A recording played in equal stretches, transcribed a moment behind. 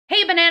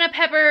banana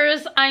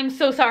peppers. I'm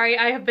so sorry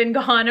I have been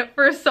gone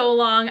for so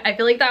long. I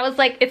feel like that was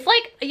like, it's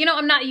like, you know,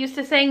 I'm not used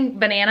to saying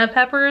banana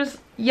peppers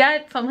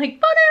yet, so I'm like,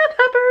 banana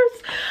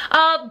peppers.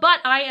 But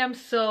I am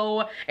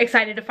so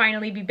excited to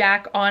finally be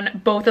back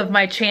on both of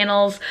my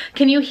channels.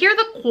 Can you hear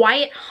the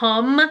quiet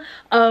hum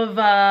of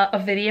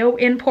a video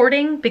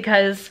importing?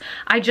 Because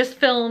I just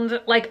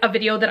filmed like a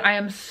video that I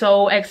am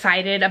so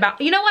excited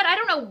about. You know what? I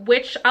don't know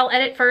which I'll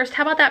edit first.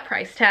 How about that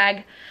price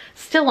tag?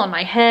 Still on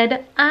my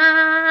head.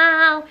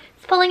 Ow,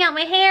 it's pulling out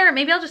my hair.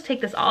 Maybe I'll just take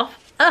this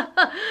off.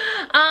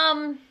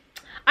 I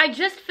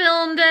just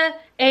filmed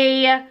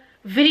a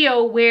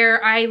video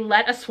where I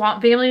let a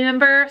swamp family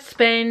member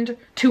spend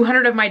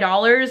 200 of my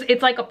dollars.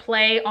 It's like a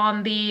play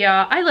on the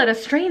I let a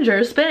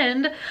stranger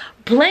spend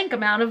blank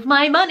amount of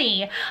my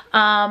money.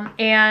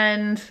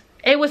 And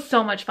it was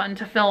so much fun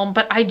to film,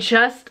 but I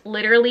just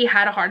literally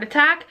had a heart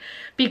attack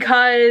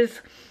because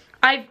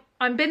I've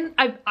been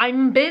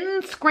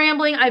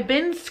scrambling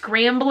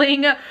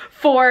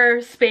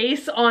for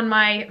space on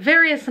my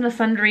various and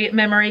sundry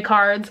memory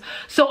cards.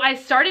 So I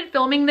started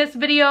filming this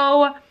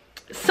video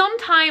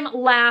sometime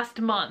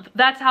last month.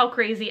 That's how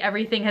crazy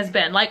everything has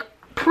been, like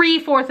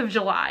pre 4th of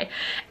July.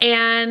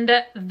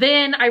 And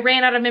then I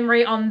ran out of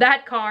memory on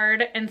that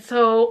card. And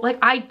so like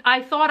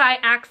I thought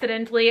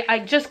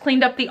I just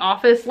cleaned up the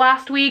office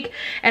last week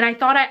and I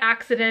thought I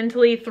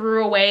accidentally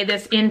threw away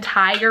this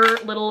entire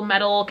little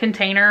metal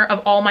container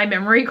of all my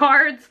memory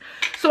cards.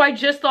 So I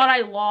just thought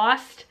I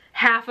lost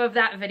half of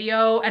that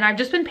video and I've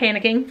just been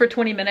panicking for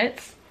 20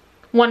 minutes,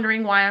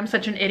 wondering why I'm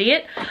such an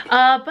idiot.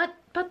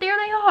 But there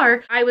they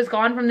are. I was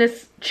gone from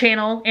this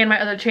channel and my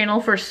other channel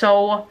for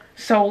so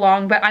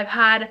long, but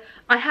I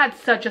had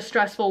such a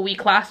stressful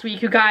week last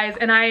week, you guys,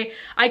 and I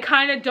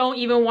kind of don't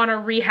even want to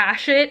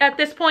rehash it at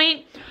this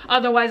point.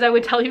 Otherwise, I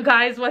would tell you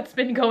guys what's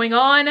been going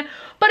on.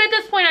 But at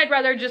this point, I'd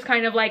rather just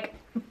kind of like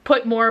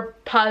put more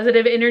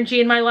positive energy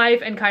in my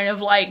life and kind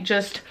of like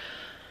just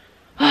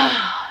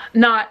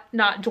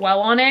not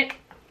dwell on it.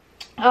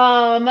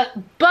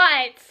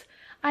 But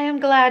I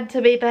am glad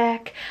to be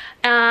back.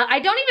 I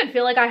don't even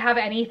feel like I have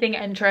anything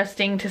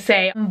interesting to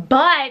say,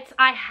 but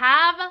I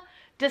have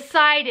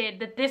decided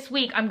that this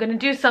week I'm gonna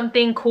do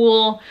something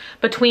cool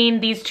between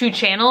these two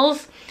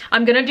channels.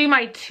 I'm gonna do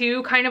my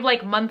two kind of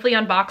like monthly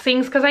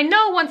unboxings because I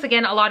know once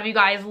again a lot of you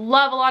guys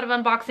love a lot of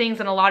unboxings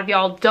and a lot of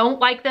y'all don't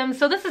like them.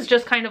 So this is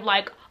just kind of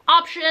like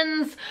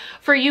options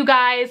for you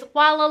guys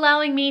while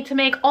allowing me to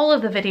make all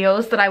of the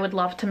videos that I would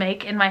love to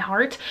make in my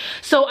heart.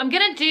 So I'm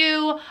gonna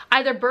do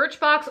either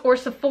Birchbox or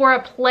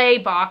Sephora Play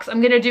Box.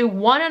 I'm gonna do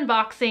one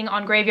unboxing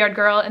on Graveyard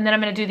Girl and then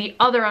I'm gonna do the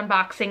other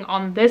unboxing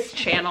on this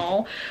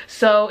channel.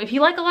 So if you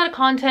like a lot of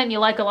content, you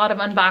like a lot of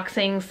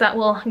unboxings, that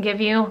will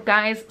give you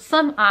guys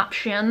some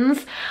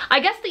options. I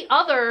guess the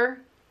other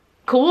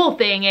cool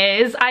thing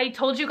is I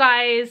told you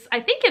guys, I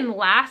think in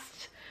last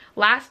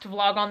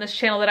vlog on this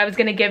channel, that I was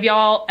gonna give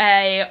y'all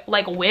a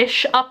like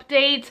wish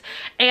update,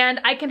 and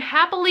I can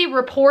happily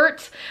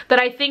report that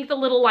I think the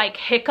little like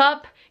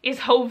hiccup is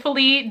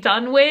hopefully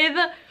done with.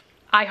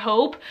 I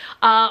hope,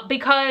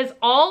 because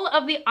all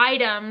of the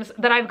items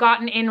that I've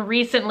gotten in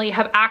recently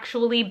have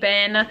actually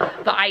been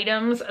the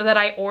items that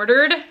I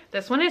ordered.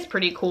 This one is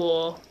pretty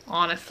cool,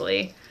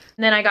 honestly.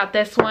 And then I got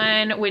this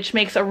one, which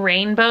makes a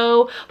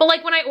rainbow, but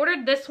like when I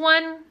ordered this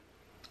one,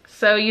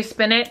 so you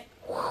spin it,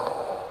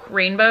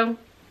 rainbow.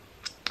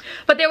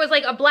 But there was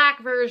like a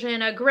black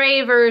version, a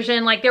gray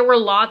version, like there were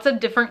lots of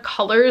different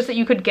colors that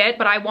you could get,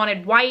 but I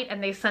wanted white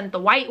and they sent the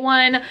white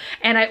one.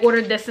 And I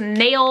ordered this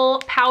nail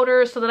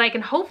powder so that I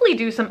can hopefully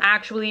do some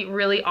actually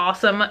really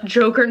awesome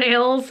Joker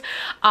nails.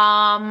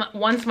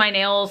 Once my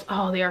nails,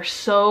 oh, they are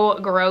so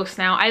gross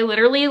now. I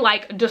literally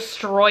like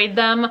destroyed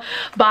them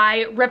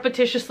by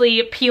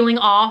repetitiously peeling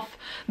off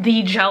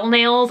the gel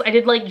nails. I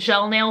did like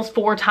gel nails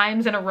 4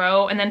 times in a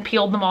row and then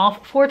peeled them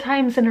off 4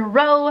 times in a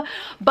row.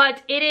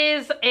 But it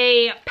is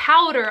a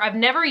powder. I've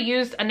never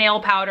used a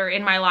nail powder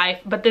in my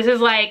life, but this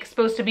is like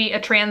supposed to be a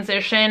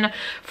transition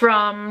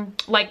from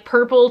like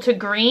purple to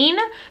green.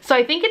 So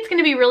I think it's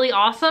gonna be really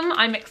awesome.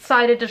 I'm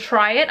excited to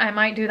try it. I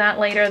might do that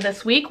later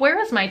this week.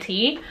 Where is my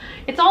tea?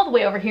 It's all the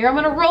way over here. I'm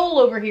gonna roll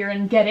over here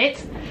and get it.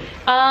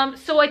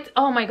 So it's,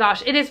 oh my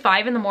gosh, it is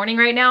 5 in the morning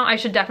right now. I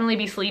should definitely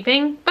be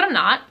sleeping, but I'm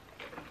not.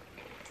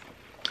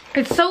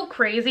 It's so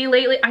crazy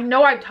lately. I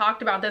know I've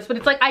talked about this, but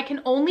it's like I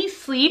can only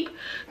sleep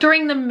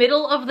during the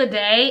middle of the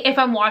day if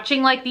I'm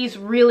watching like these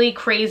really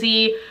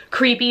crazy,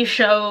 creepy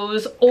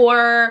shows,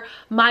 or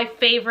my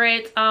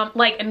favorite,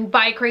 like, and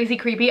by crazy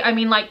creepy, I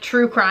mean like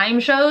true crime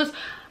shows,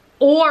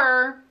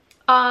 or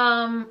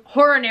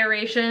horror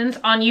narrations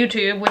on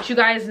YouTube, which you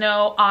guys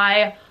know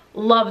I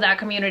love that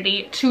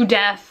community to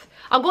death.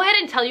 I'll go ahead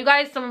and tell you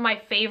guys some of my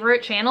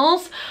favorite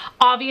channels.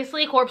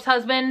 Obviously, Corpse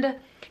Husband.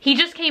 He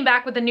just came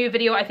back with a new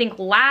video, I think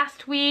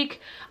last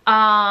week. Who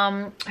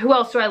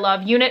else do I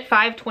love? Unit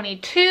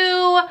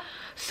 522,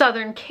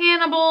 Southern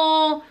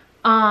Cannibal.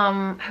 Who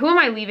am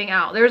I leaving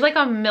out? There's like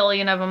a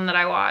million of them that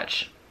I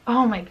watch.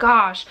 Oh my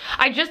gosh.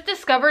 I just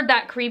discovered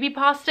that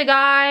creepypasta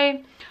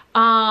guy.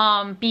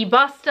 Be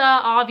Busta,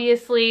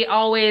 obviously,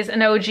 always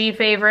an OG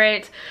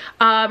favorite.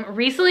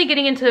 Recently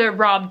getting into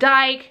Rob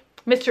Dyke.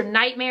 Mr.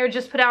 Nightmare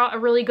just put out a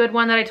really good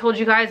one that I told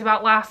you guys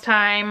about last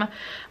time.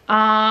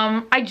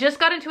 I just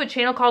got into a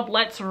channel called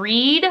Let's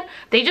Read.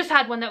 They just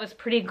had one that was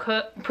pretty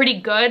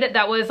good.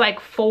 That was like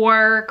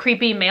 4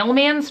 creepy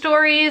mailman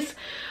stories.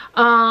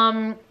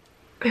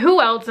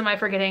 Who else am I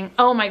forgetting?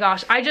 Oh my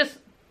gosh,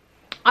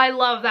 I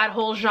love that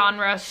whole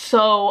genre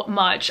so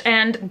much,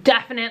 and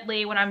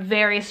definitely when I'm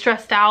very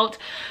stressed out,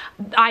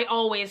 I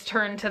always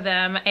turn to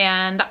them,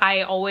 and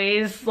I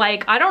always,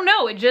 like, I don't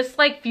know, it just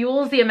like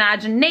fuels the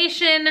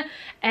imagination,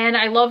 and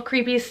I love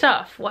creepy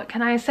stuff. What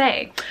can I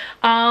say?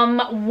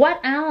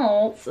 What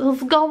else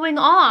is going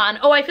on?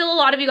 Oh, I feel a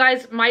lot of you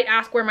guys might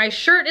ask where my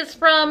shirt is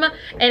from,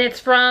 and it's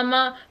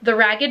from The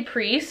Ragged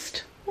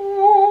Priest.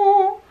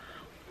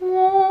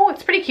 Oh,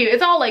 it's pretty cute.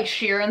 It's all like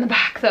sheer in the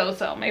back though,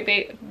 so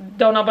maybe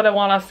don't know, but I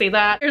want to see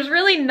that. There's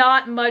really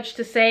not much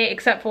to say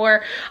except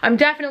for I'm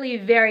definitely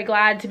very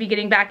glad to be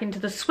getting back into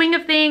the swing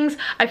of things.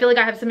 I feel like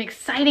I have some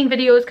exciting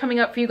videos coming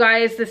up for you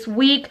guys this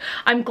week.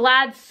 I'm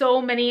glad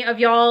so many of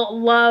y'all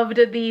loved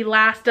the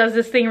last Does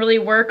This Thing Really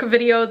Work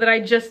video that I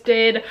just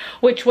did,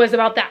 which was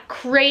about that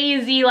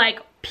crazy like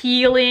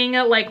peeling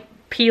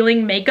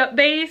makeup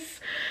base.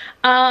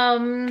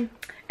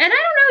 And I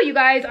don't know, you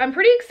guys, I'm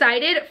pretty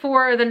excited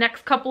for the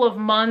next couple of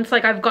months.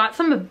 Like, I've got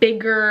some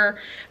bigger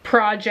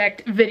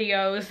project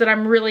videos that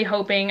I'm really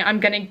hoping I'm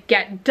gonna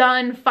get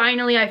done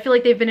finally. I feel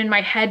like they've been in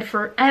my head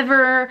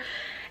forever.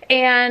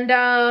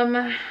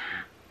 And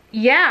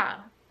yeah,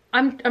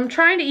 I'm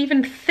trying to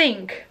even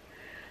think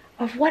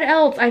of what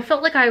else. I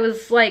felt like I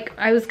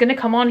was gonna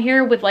come on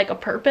here with like a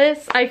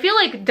purpose. I feel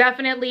like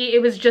definitely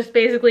it was just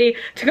basically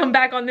to come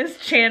back on this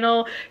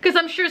channel, because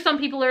I'm sure some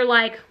people are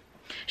like,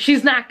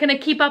 she's not gonna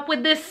keep up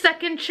with this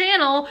second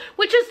channel,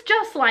 which is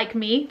just like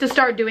me, to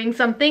start doing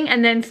something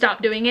and then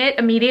stop doing it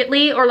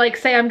immediately, or like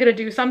say I'm gonna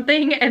do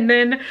something and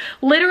then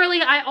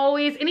literally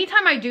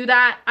anytime I do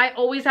that, I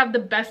always have the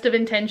best of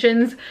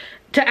intentions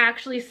to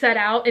actually set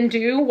out and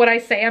do what I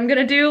say I'm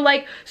gonna do,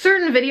 like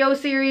certain video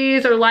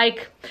series, or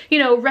like, you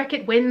know,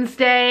 Wreck-It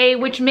Wednesday,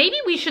 which maybe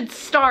we should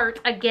start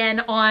again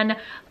on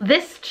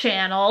this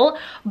channel.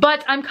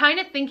 But I'm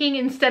kind of thinking,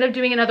 instead of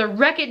doing another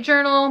Wreck-It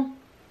journal,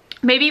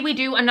 maybe we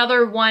do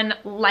another one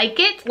like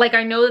it. Like,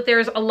 I know that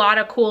there's a lot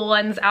of cool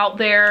ones out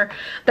there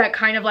that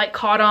kind of like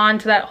caught on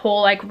to that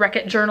whole like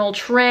Wreck-It journal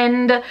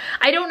trend.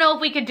 I don't know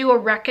if we could do a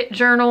Wreck-It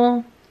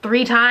journal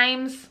 3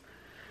 times.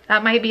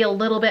 That might be a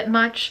little bit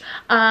much.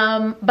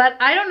 But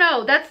I don't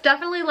know. That's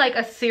definitely like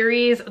a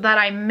series that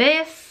I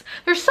miss.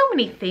 There's so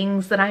many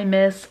things that I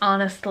miss,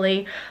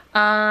 honestly.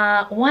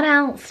 What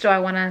else do I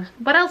want to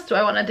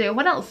do?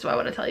 What else do I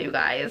want to tell you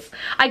guys?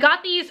 I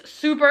got these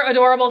super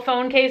adorable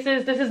phone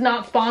cases. This is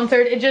not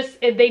sponsored.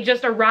 They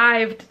just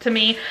arrived to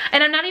me.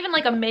 And I'm not even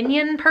like a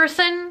Minion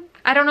person.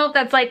 I don't know if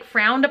that's like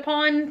frowned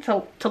upon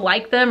to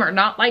like them or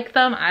not like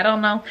them. I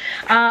don't know.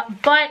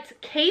 But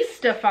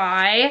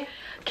Casetify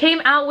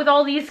came out with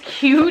all these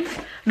cute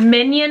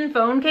Minion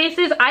phone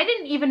cases. I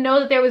didn't even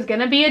know that there was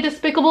gonna be a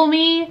Despicable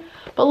Me,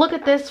 but look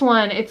at this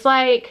one. It's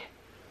like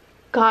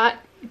got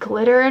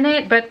glitter in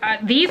it, but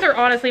these are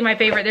honestly my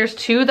favorite. There's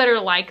 2 that are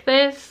like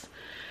this,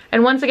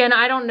 and once again,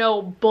 I don't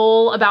know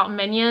bull about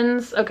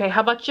Minions. Okay, how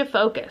about you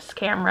focus,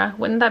 camera?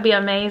 Wouldn't that be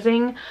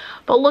amazing?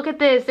 But look at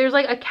this. There's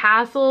like a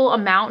castle, a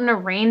mountain, a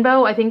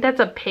rainbow. I think that's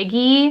a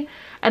piggy,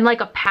 and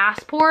like a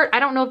passport. I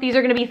don't know if these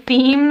are gonna be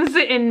themes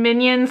in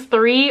Minions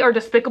 3 or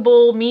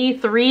Despicable Me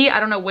 3. I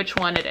don't know which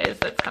one it is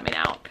that's coming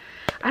out.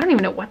 I don't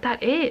even know what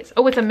that is.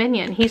 Oh, it's a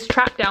Minion. He's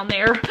trapped down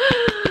there.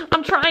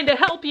 I'm trying to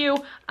help you.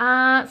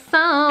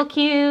 So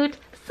cute,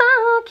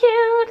 so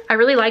cute. I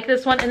really like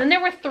this one. And then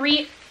there were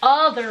 3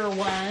 other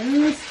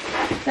ones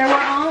that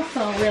were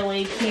also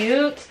really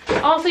cute.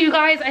 Also, you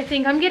guys, I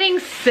think I'm getting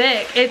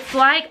sick. It's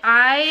like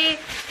I've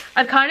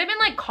kind of been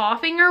like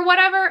coughing or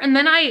whatever, and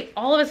then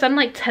all of a sudden,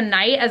 like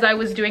tonight, as I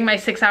was doing my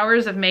 6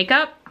 hours of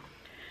makeup,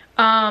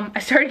 I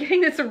started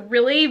getting this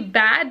really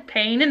bad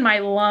pain in my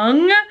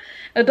lung.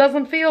 It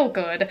doesn't feel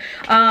good.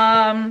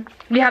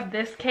 We have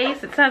this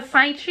case. It says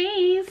 "Say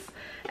cheese,"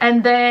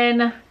 and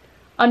then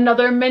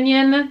another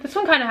Minion. This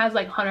one kind of has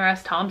like Hunter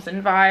S.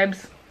 Thompson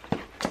vibes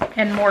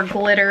and more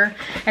glitter.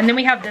 And then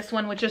we have this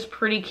one, which is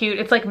pretty cute.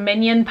 It's like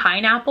Minion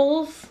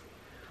pineapples,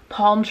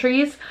 palm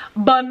trees,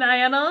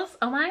 bananas.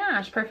 Oh my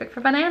gosh, perfect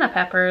for banana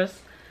peppers.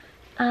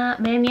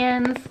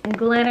 Minions,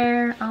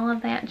 glitter, all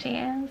of that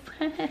jazz.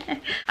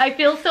 I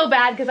feel so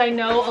bad because I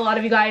know a lot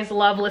of you guys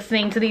love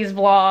listening to these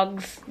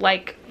vlogs.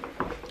 Like,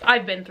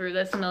 I've been through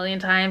this a million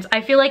times.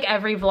 I feel like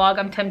every vlog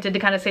I'm tempted to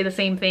kind of say the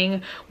same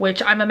thing,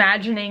 which I'm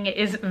imagining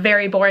is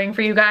very boring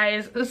for you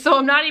guys. So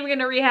I'm not even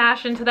gonna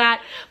rehash into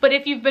that. But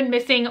if you've been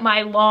missing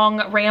my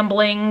long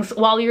ramblings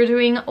while you're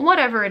doing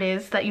whatever it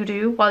is that you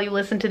do while you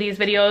listen to these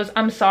videos,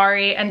 I'm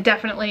sorry. And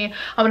definitely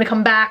I'm gonna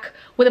come back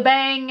with a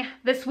bang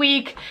this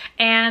week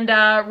and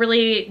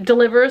really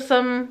deliver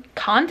some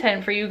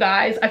content for you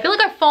guys. I feel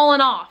like I've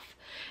fallen off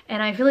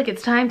and I feel like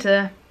it's time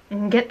to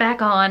get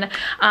back on.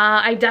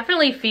 I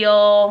definitely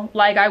feel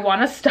like I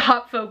want to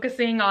stop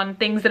focusing on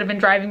things that have been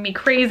driving me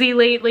crazy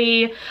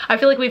lately. I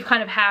feel like we've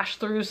kind of hashed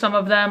through some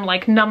of them,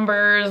 like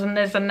numbers and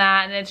this and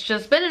that, and it's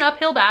just been an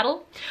uphill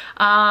battle.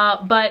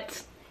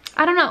 But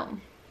I don't know.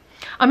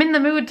 I'm in the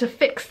mood to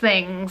fix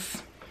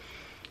things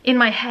in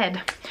my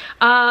head.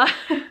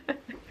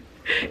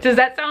 Does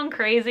that sound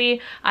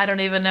crazy? I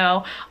don't even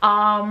know.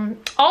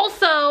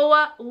 Also,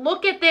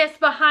 look at this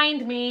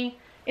behind me.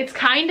 It's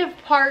kind of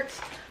part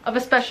of a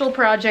special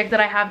project that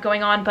I have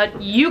going on, but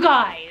you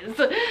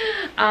guys,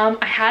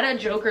 I had a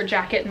Joker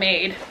jacket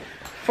made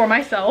for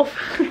myself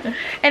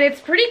and it's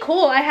pretty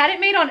cool. I had it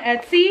made on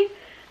Etsy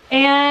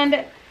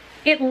and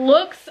it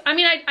looks, I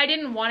mean, I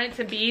didn't want it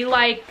to be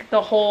like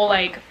the whole,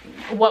 like,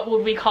 what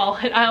would we call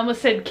it? I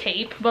almost said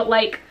cape, but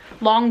like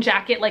long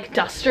jacket, like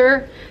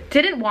duster.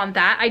 Didn't want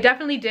that. I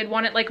definitely did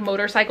want it like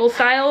motorcycle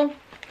style,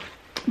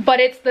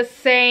 but it's the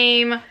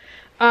same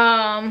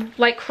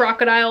like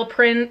crocodile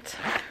print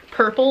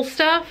purple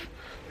stuff.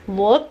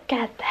 Look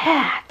at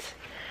that.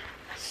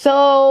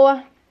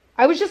 So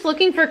I was just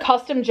looking for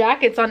custom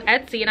jackets on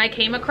Etsy and I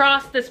came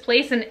across this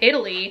place in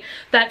Italy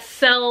that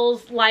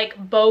sells like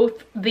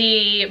both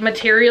the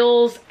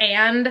materials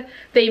and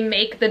they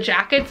make the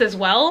jackets as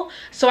well.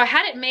 So I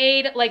had it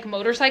made like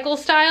motorcycle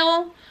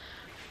style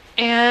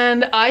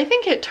and I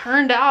think it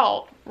turned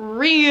out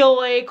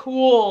really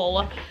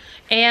cool.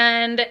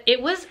 And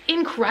it was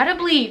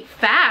incredibly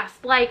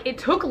fast. Like, it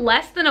took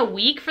less than a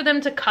week for them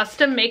to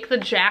custom make the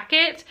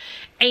jacket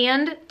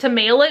and to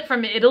mail it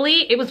from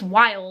Italy. It was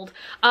wild.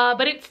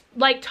 But it's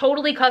like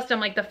totally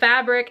custom, like the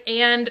fabric,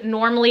 and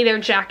normally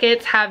their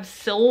jackets have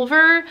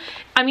silver.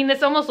 I mean,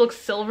 this almost looks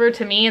silver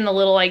to me in the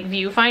little like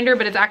viewfinder,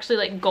 but it's actually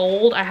like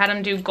gold. I had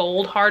them do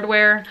gold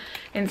hardware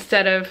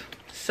instead of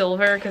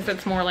silver because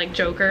it's more like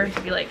Joker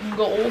to be like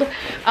gold.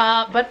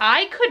 But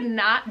I could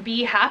not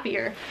be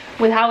happier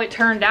with how it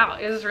turned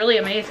out. It was really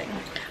amazing.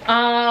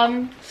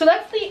 So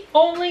that's the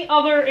only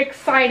other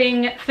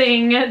exciting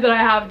thing that I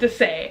have to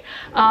say.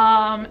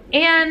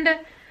 And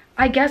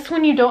I guess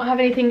when you don't have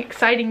anything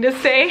exciting to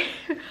say,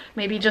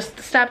 maybe just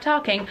stop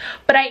talking.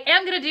 But I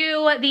am gonna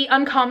do the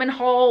uncommon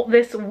haul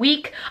this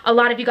week. A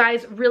lot of you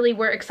guys really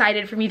were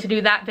excited for me to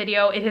do that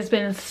video. It has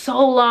been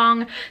so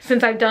long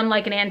since I've done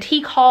like an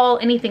antique haul,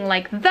 anything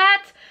like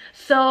that.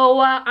 So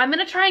I'm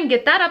gonna try and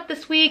get that up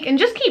this week and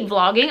just keep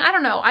vlogging. I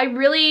don't know. I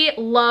really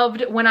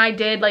loved when I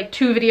did like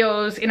 2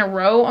 videos in a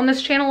row on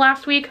this channel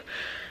last week.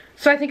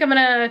 So I think I'm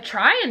gonna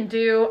try and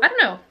do, I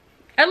don't know,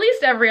 at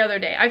least every other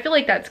day. I feel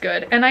like that's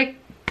good. And I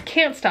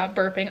can't stop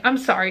burping. I'm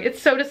sorry.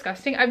 It's so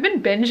disgusting. I've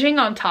been binging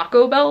on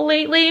Taco Bell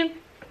lately.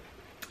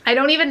 I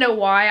don't even know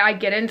why I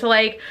get into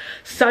like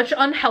such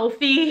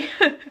unhealthy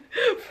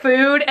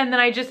food and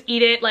then I just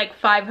eat it like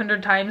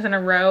 500 times in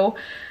a row.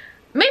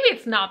 Maybe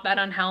it's not that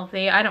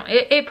unhealthy. I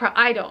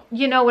don't,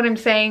 you know what I'm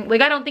saying?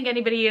 Like, I don't think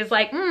anybody is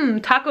like,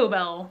 Taco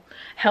Bell,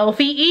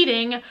 healthy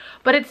eating,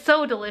 but it's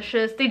so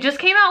delicious. They just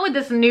came out with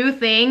this new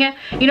thing.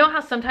 You know how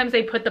sometimes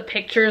they put the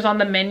pictures on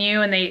the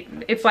menu and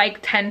it's like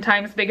 10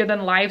 times bigger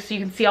than life so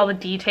you can see all the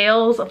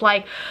details of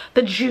like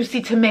the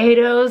juicy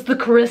tomatoes, the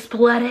crisp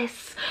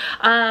lettuce.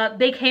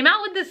 They came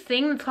out with this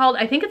thing that's called,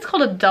 I think it's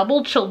called a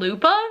double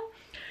chalupa.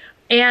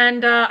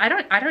 And I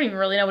don't even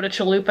really know what a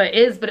chalupa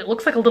is, but it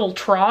looks like a little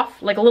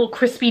trough, like a little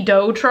crispy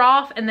dough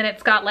trough. And then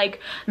it's got like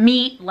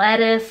meat,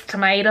 lettuce,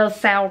 tomatoes,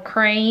 sour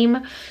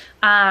cream,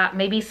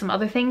 maybe some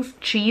other things.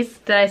 Cheese.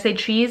 Did I say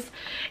cheese?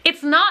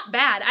 It's not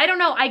bad. I don't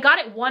know. I got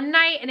it one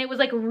night and it was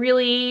like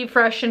really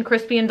fresh and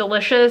crispy and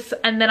delicious.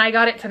 And then I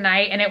got it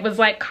tonight and it was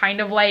like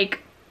kind of like,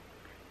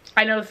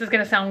 I know this is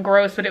gonna sound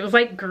gross, but it was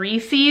like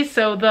greasy.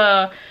 So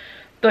the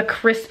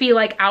crispy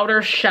like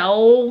outer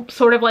shell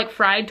sort of like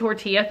fried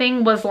tortilla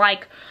thing was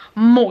like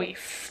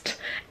moist.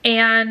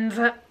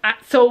 And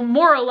so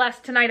more or less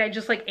tonight I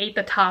just like ate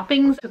the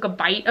toppings, took a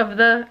bite of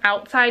the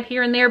outside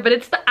here and there, but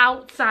it's the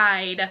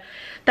outside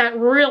that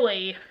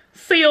really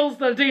seals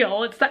the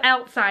deal. It's the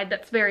outside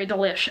that's very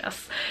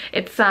delicious.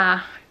 It's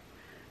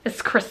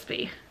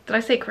crispy. Did I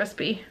say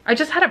crispy? I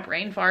just had a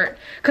brain fart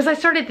because I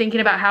started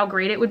thinking about how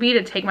great it would be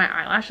to take my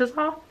eyelashes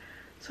off.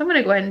 So I'm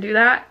gonna go ahead and do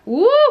that.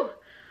 Woo!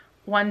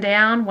 One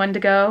down, one to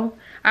go.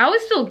 I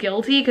always feel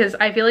guilty because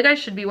I feel like I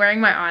should be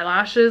wearing my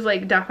eyelashes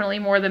like definitely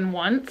more than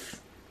once.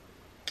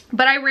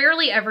 But I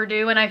rarely ever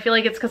do, and I feel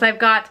like it's because I've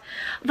got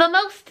the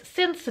most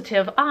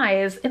sensitive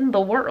eyes in the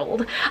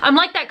world. I'm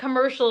like that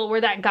commercial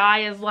where that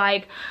guy is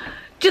like,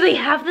 do they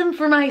have them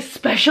for my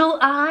special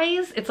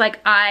eyes? It's like,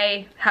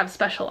 I have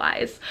special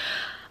eyes.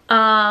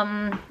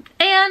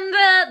 And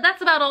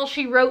that's about all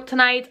she wrote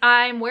tonight.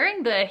 I'm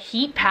wearing the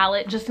Heat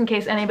palette, just in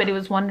case anybody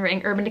was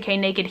wondering, Urban Decay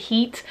Naked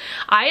Heat.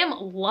 I am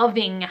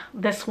loving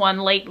this one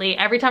lately.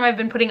 Every time I've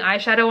been putting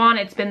eyeshadow on,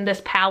 it's been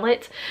this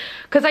palette,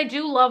 because I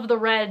do love the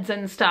reds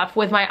and stuff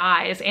with my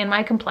eyes and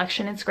my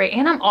complexion. It's great.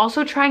 And I'm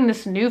also trying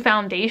this new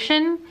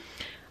foundation.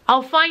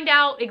 I'll find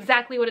out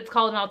exactly what it's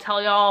called and I'll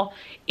tell y'all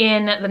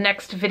in the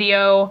next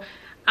video.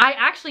 I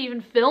actually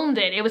even filmed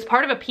it. It was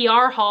part of a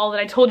PR haul that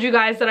I told you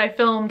guys that I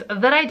filmed,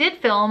 that I did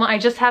film. I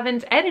just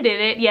haven't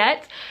edited it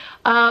yet.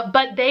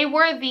 But they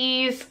were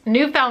these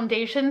new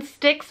foundation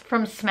sticks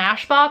from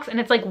Smashbox, and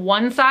it's like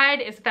one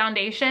side is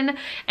foundation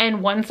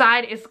and one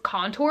side is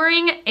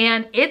contouring,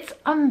 and it's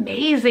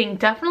amazing.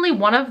 Definitely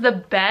one of the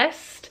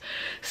best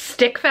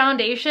stick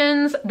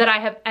foundations that I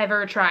have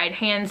ever tried,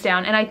 hands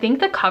down. And I think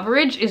the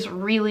coverage is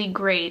really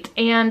great.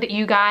 And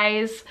you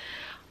guys,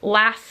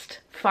 last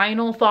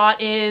final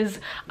thought is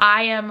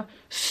I am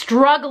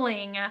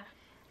struggling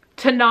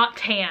to not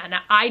tan.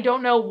 I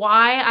don't know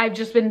why. I've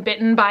just been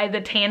bitten by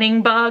the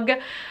tanning bug,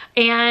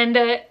 and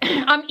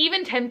I'm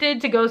even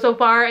tempted to go so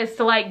far as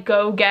to like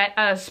go get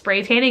a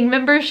spray tanning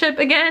membership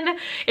again.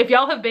 If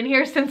y'all have been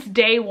here since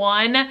day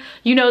one,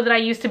 you know that I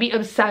used to be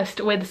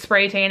obsessed with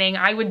spray tanning.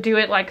 I would do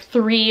it like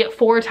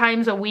 3-4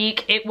 times a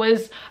week. It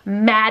was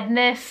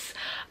madness.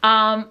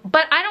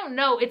 But I don't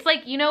know, it's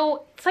like, you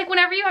know, it's like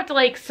whenever you have to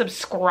like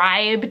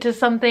subscribe to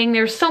something,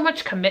 there's so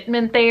much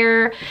commitment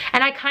there,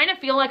 and I kind of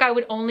feel like I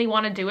would only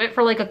want to do it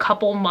for like a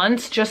couple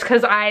months just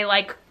because I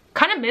like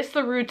kind of miss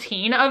the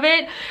routine of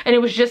it, and it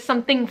was just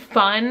something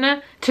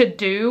fun to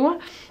do.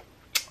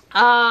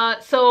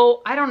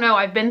 So I don't know,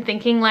 I've been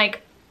thinking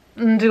like,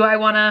 do I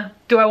want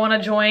to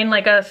join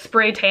like a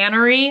spray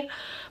tannery?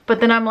 But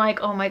then I'm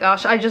like, oh my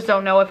gosh, I just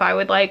don't know if I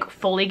would like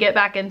fully get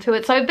back into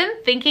it. So I've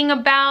been thinking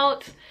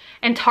about,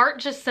 and Tarte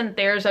just sent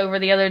theirs over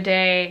the other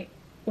day,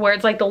 where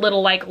it's like the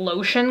little like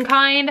lotion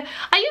kind.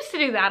 I used to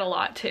do that a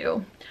lot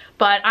too,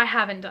 but I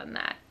haven't done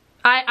that.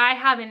 I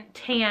haven't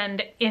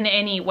tanned in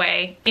any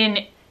way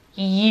in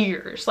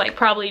years, like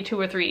probably 2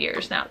 or 3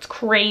 years now. It's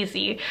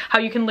crazy how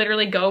you can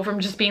literally go from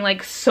just being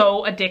like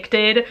so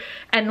addicted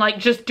and like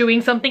just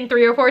doing something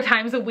 3 or 4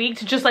 times a week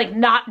to just like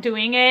not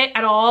doing it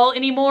at all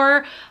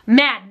anymore.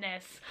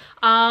 Madness.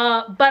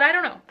 But I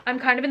don't know. I'm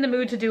kind of in the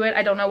mood to do it.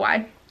 I don't know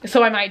why.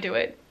 So I might do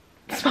it.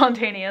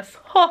 Spontaneous.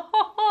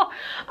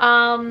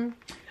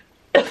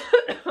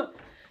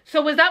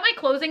 So was that my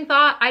closing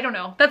thought? I don't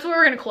know. That's what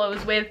we're gonna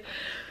close with,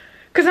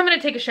 because I'm gonna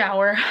take a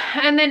shower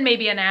and then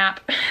maybe a nap.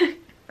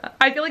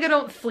 I feel like I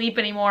don't sleep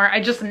anymore.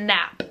 I just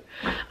nap.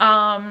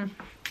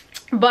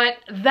 But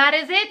that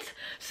is it.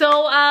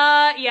 So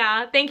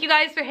yeah, thank you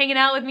guys for hanging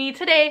out with me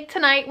today,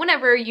 tonight,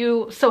 whenever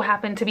you so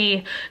happen to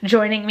be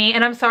joining me.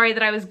 And I'm sorry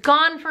that I was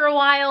gone for a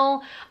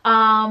while.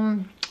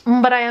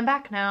 But I am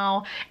back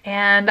now,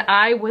 and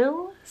I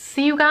will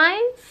see you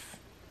guys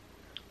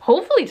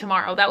hopefully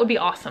tomorrow. That would be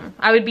awesome.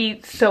 I would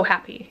be so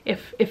happy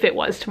if it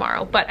was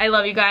tomorrow. But I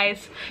love you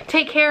guys.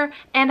 Take care,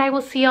 and I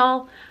will see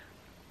y'all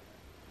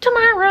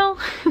tomorrow.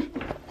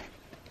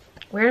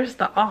 Where's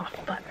the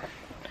off button?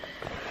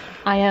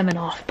 I am an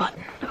off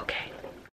button.